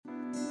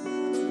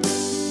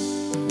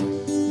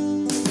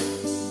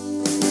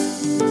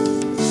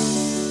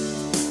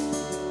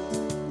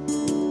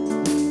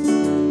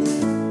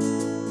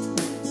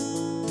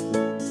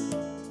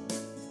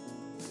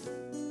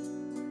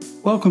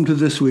Welcome to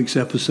this week's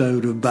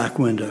episode of Back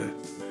Window.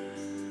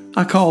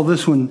 I call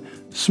this one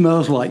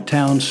Smells Like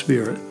Town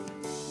Spirit.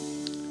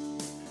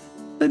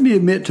 Let me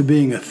admit to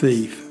being a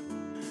thief.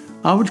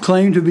 I would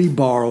claim to be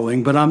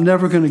borrowing, but I'm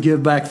never going to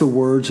give back the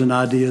words and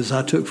ideas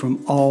I took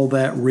from all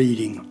that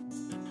reading.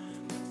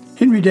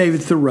 Henry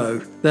David Thoreau,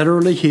 that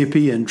early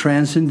hippie and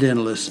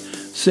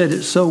transcendentalist, said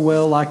it so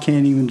well I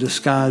can't even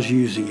disguise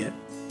using it.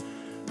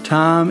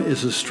 Time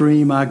is a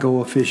stream I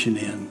go a-fishing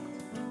in.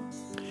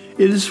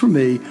 It is for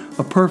me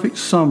a perfect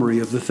summary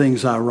of the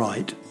things I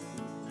write.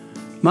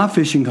 My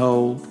fishing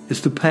hole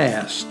is the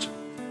past,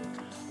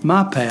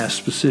 my past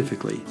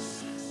specifically,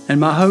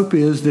 and my hope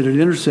is that it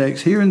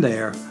intersects here and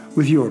there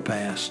with your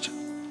past.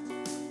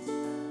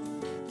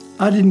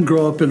 I didn't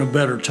grow up in a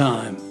better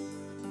time.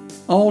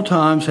 All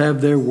times have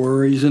their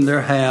worries and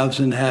their haves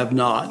and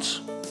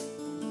have-nots.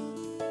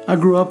 I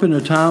grew up in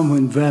a time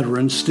when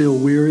veterans still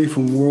weary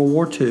from World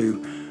War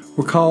II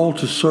were called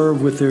to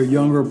serve with their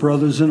younger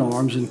brothers in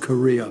arms in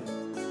Korea.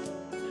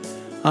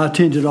 I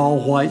attended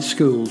all-white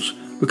schools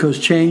because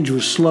change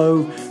was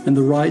slow and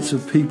the rights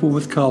of people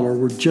with color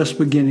were just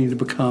beginning to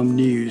become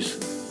news.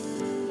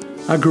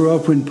 I grew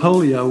up when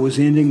polio was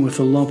ending with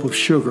a lump of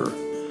sugar,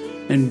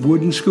 and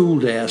wooden school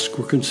desks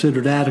were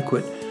considered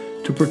adequate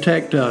to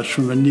protect us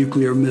from a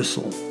nuclear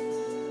missile.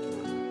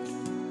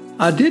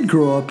 I did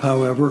grow up,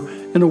 however,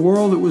 in a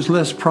world that was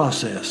less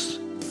processed,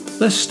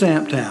 less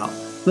stamped out,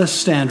 less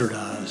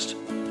standardized.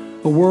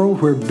 A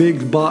world where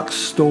big box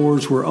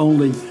stores were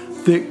only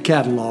thick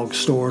catalog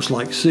stores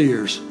like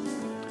Sears.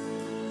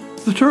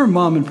 The term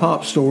mom and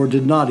pop store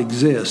did not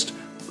exist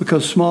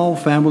because small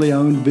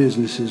family-owned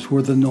businesses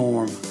were the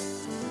norm.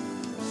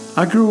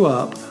 I grew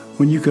up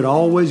when you could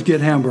always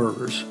get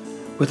hamburgers,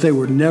 but they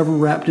were never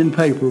wrapped in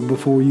paper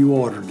before you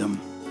ordered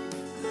them.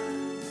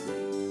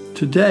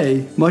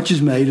 Today, much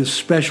is made of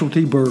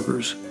specialty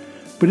burgers,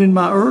 but in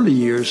my early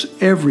years,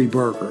 every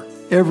burger,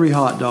 every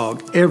hot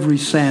dog, every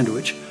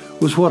sandwich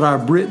was what our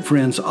Brit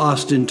friends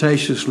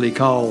ostentatiously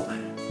call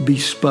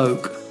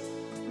bespoke.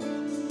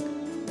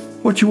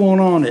 "What you want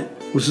on it?"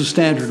 was the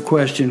standard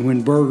question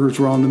when burgers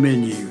were on the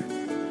menu.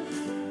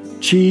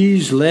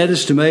 Cheese,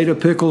 lettuce, tomato,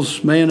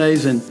 pickles,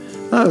 mayonnaise, and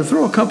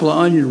throw a couple of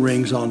onion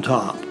rings on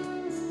top.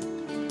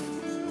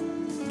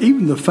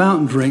 Even the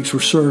fountain drinks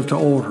were served to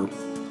order.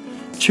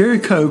 Cherry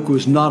Coke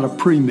was not a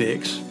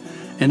premix,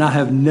 and I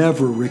have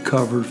never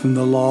recovered from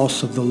the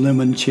loss of the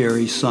lemon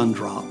cherry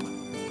Sundrop.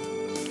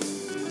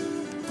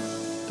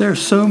 There are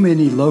so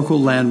many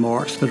local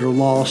landmarks that are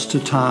lost to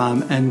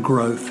time and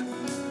growth.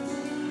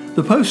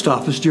 The post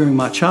office during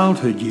my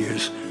childhood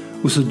years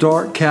was a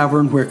dark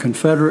cavern where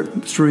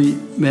Confederate Street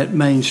met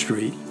Main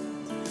Street.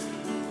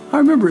 I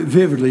remember it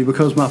vividly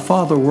because my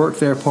father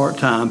worked there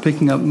part-time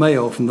picking up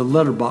mail from the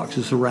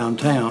letterboxes around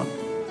town.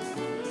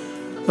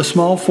 A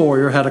small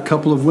foyer had a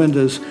couple of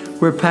windows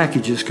where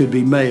packages could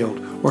be mailed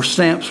or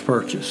stamps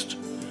purchased.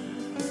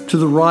 To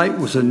the right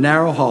was a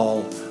narrow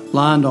hall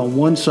lined on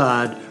one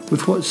side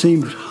with what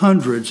seemed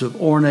hundreds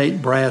of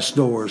ornate brass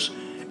doors.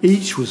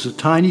 Each was a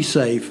tiny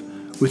safe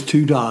with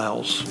 2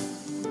 dials.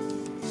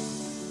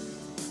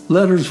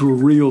 Letters were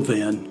real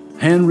then,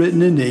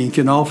 handwritten in ink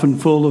and often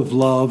full of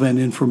love and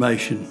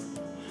information.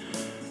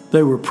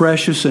 They were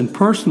precious and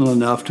personal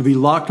enough to be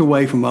locked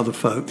away from other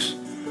folks,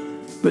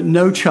 but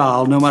no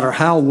child, no matter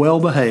how well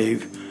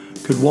behaved,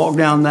 could walk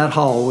down that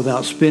hall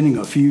without spinning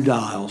a few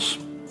dials.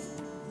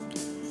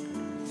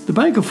 The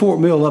Bank of Fort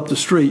Mill up the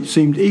street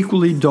seemed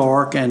equally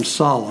dark and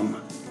solemn.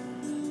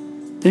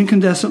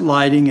 Incandescent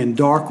lighting and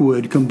dark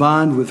wood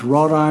combined with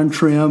wrought iron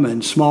trim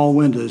and small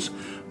windows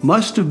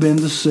must have been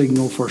the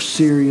signal for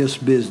serious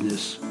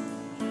business.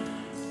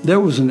 There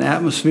was an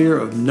atmosphere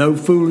of no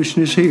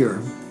foolishness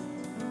here.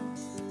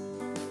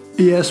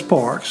 E.S.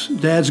 Parks,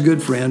 Dad's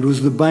good friend,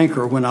 was the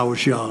banker when I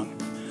was young,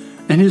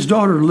 and his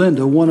daughter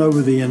Linda won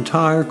over the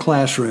entire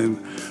classroom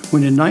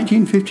when in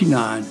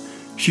 1959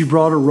 she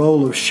brought a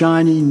roll of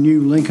shiny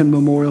new Lincoln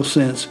Memorial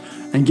cents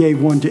and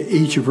gave one to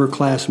each of her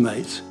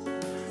classmates.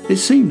 It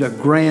seemed a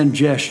grand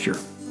gesture.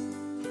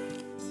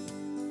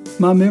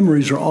 My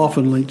memories are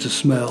often linked to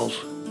smells.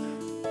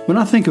 When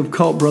I think of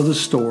Culp Brothers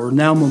store,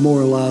 now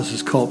memorialized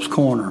as Culp's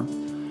Corner,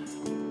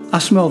 I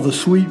smell the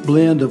sweet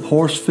blend of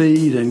horse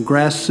feed and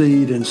grass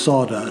seed and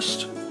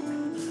sawdust.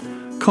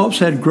 Culp's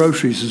had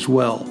groceries as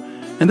well,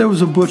 and there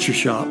was a butcher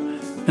shop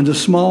and a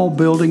small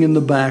building in the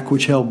back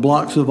which held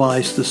blocks of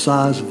ice the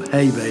size of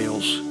hay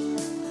bales.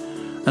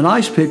 An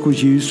ice pick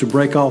was used to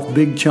break off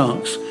big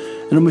chunks,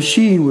 and a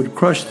machine would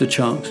crush the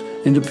chunks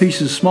into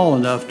pieces small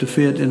enough to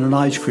fit in an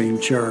ice cream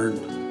churn.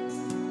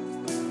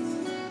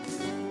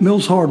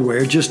 Mills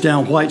Hardware, just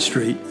down White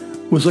Street,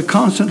 was a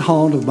constant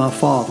haunt of my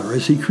father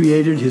as he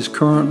created his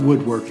current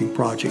woodworking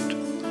project.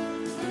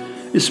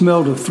 It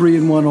smelled of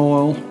 3-in-1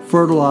 oil,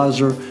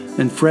 fertilizer,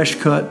 and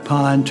fresh-cut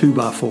pine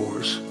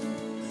 2x4s.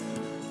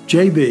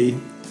 J.B.,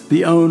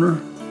 the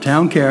owner,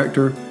 town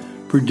character,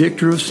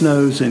 predictor of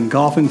snows, and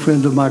golfing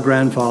friend of my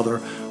grandfather,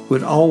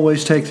 would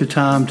always take the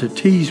time to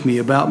tease me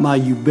about my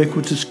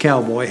ubiquitous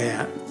cowboy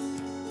hat.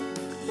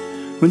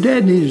 When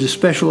Dad needed a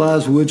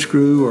specialized wood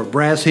screw or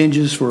brass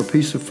hinges for a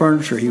piece of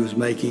furniture he was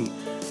making,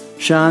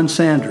 Shine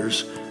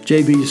Sanders,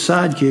 JB's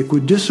sidekick,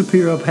 would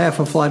disappear up half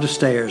a flight of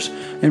stairs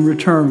and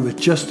return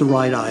with just the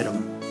right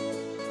item.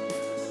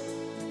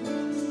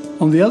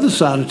 On the other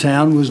side of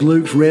town was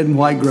Luke's red and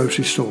white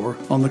grocery store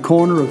on the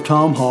corner of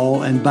Tom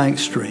Hall and Bank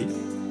Street.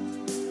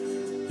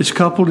 It's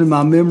coupled in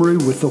my memory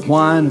with the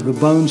whine of the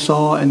bone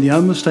saw and the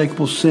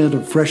unmistakable scent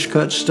of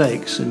fresh-cut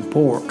steaks and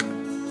pork.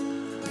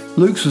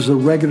 Luke's was a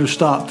regular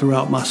stop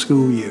throughout my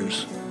school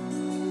years.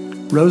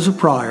 Rosa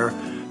Pryor,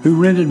 who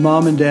rented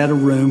Mom and Dad a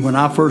room when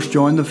I first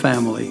joined the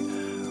family,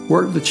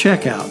 worked the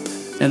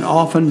checkout and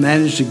often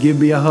managed to give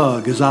me a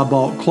hug as I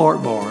bought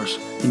Clark bars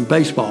and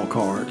baseball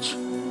cards.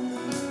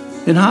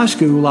 In high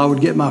school, I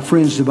would get my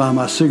friends to buy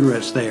my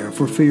cigarettes there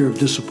for fear of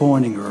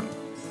disappointing her.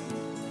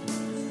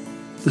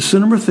 The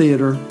Cinema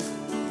Theater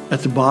at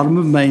the bottom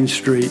of Main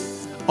Street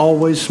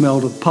always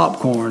smelled of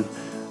popcorn,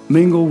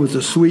 mingled with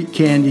the sweet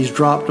candies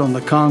dropped on the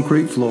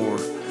concrete floor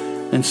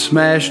and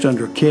smashed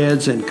under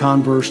Keds and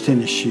Converse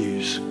tennis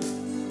shoes.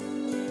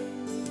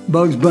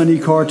 Bugs Bunny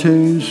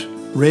cartoons,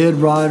 Red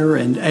Ryder,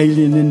 and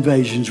Alien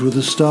Invasions were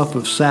the stuff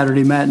of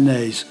Saturday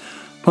matinees,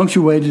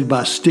 punctuated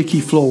by sticky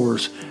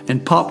floors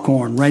and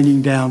popcorn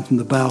raining down from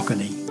the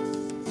balcony.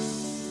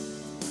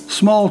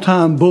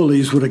 Small-time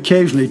bullies would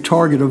occasionally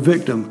target a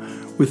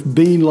victim with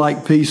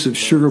bean-like piece of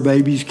Sugar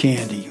Baby's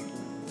candy.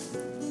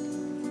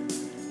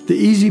 The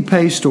Easy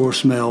Pay store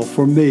smell,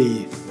 for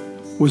me,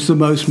 was the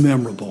most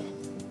memorable.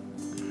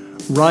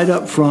 Right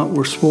up front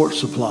were sports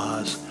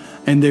supplies,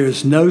 and there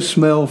is no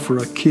smell for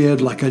a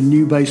kid like a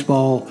new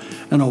baseball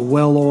and a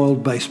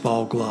well-oiled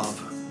baseball glove.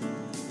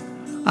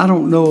 I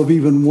don't know of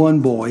even one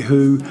boy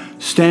who,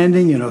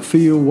 standing in a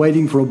field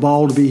waiting for a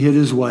ball to be hit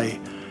his way,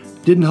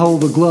 didn't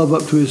hold the glove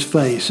up to his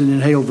face and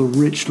inhale the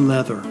rich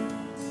leather.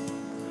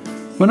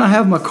 When I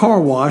have my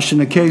car washed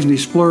and occasionally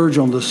splurge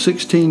on the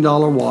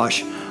 $16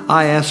 wash,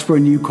 I ask for a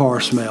new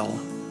car smell.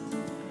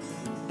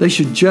 They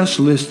should just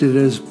list it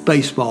as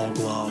baseball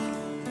glove.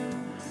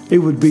 It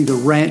would be the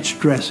ranch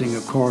dressing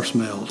of car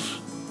smells.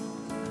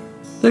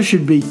 There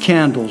should be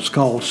candles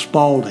called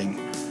Spalding,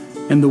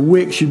 and the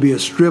wick should be a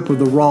strip of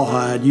the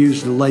rawhide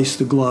used to lace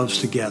the gloves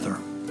together.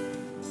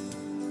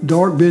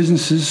 Dark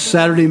businesses,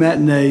 Saturday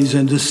matinees,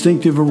 and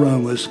distinctive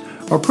aromas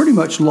are pretty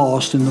much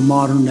lost in the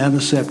modern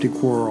antiseptic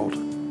world.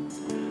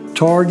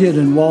 Target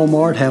and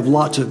Walmart have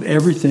lots of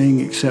everything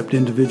except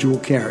individual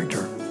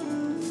character.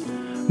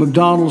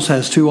 McDonald's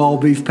has 2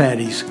 all-beef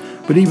patties,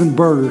 but even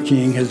Burger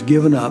King has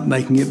given up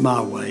making it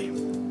my way.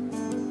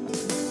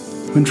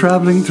 When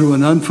traveling through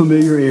an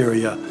unfamiliar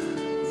area,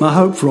 my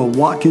hope for a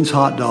Watkins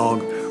hot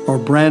dog or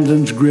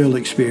Brandon's Grill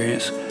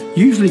experience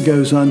usually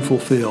goes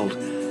unfulfilled,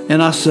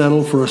 and I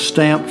settle for a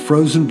stamped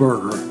frozen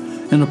burger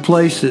in a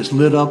place that's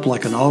lit up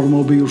like an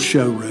automobile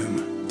showroom.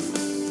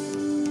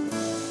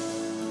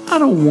 I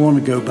don't want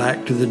to go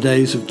back to the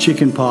days of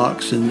chicken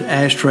pox and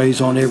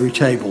ashtrays on every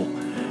table,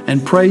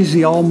 and praise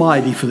the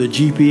Almighty for the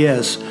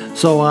GPS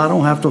so I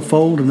don't have to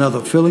fold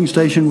another filling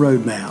station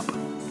road map.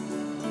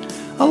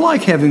 I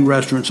like having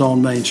restaurants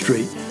on Main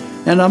Street,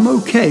 and I'm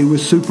okay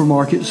with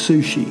supermarket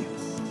sushi.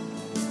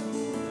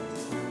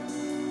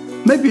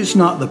 Maybe it's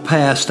not the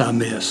past I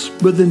miss,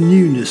 but the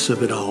newness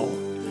of it all.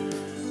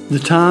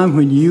 The time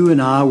when you and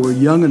I were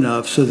young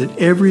enough so that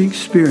every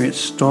experience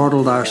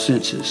startled our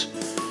senses,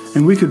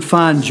 and we could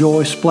find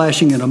joy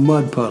splashing in a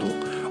mud puddle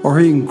or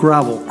hearing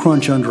gravel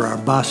crunch under our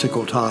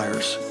bicycle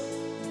tires.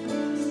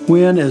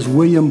 When, as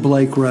William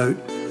Blake wrote,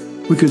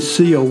 we could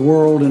see a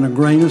world in a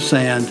grain of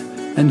sand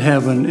and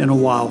heaven in a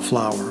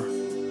wildflower.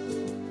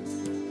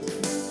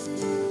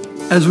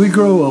 As we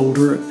grow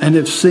older and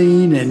have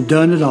seen and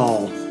done it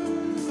all,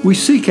 we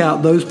seek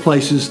out those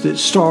places that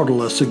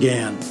startle us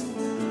again.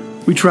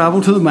 We travel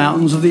to the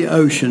mountains of the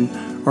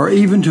ocean or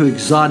even to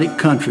exotic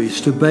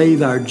countries to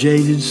bathe our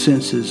jaded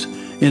senses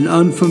in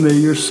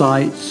unfamiliar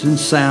sights and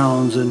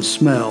sounds and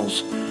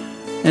smells,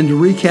 and to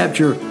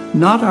recapture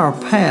not our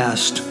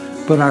past,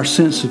 but our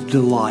sense of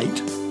delight.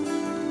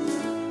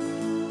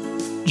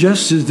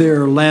 Just as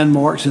there are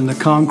landmarks in the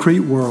concrete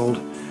world,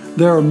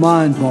 there are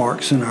mind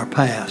marks in our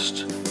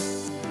past.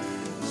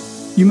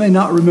 You may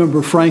not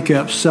remember Frank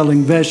Epps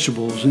selling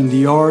vegetables in the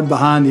yard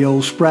behind the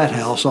old Spratt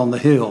house on the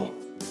hill.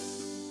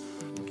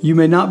 You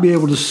may not be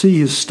able to see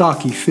his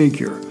stocky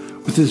figure,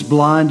 with his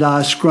blind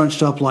eye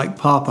scrunched up like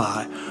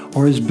Popeye,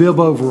 or his bib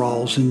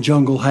overalls and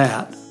jungle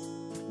hat.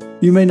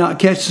 You may not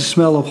catch the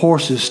smell of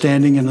horses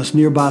standing in a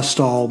nearby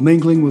stall,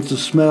 mingling with the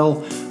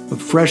smell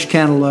of fresh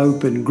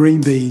cantaloupe and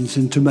green beans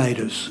and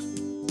tomatoes.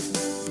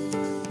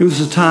 It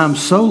was a time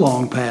so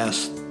long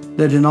past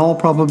that in all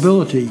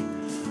probability,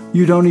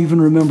 you don't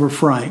even remember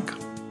Frank.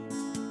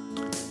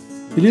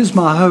 It is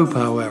my hope,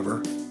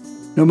 however,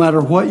 no matter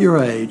what your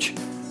age,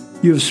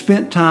 you have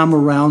spent time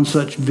around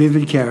such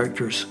vivid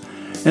characters,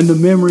 and the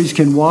memories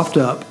can waft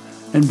up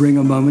and bring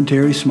a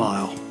momentary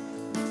smile.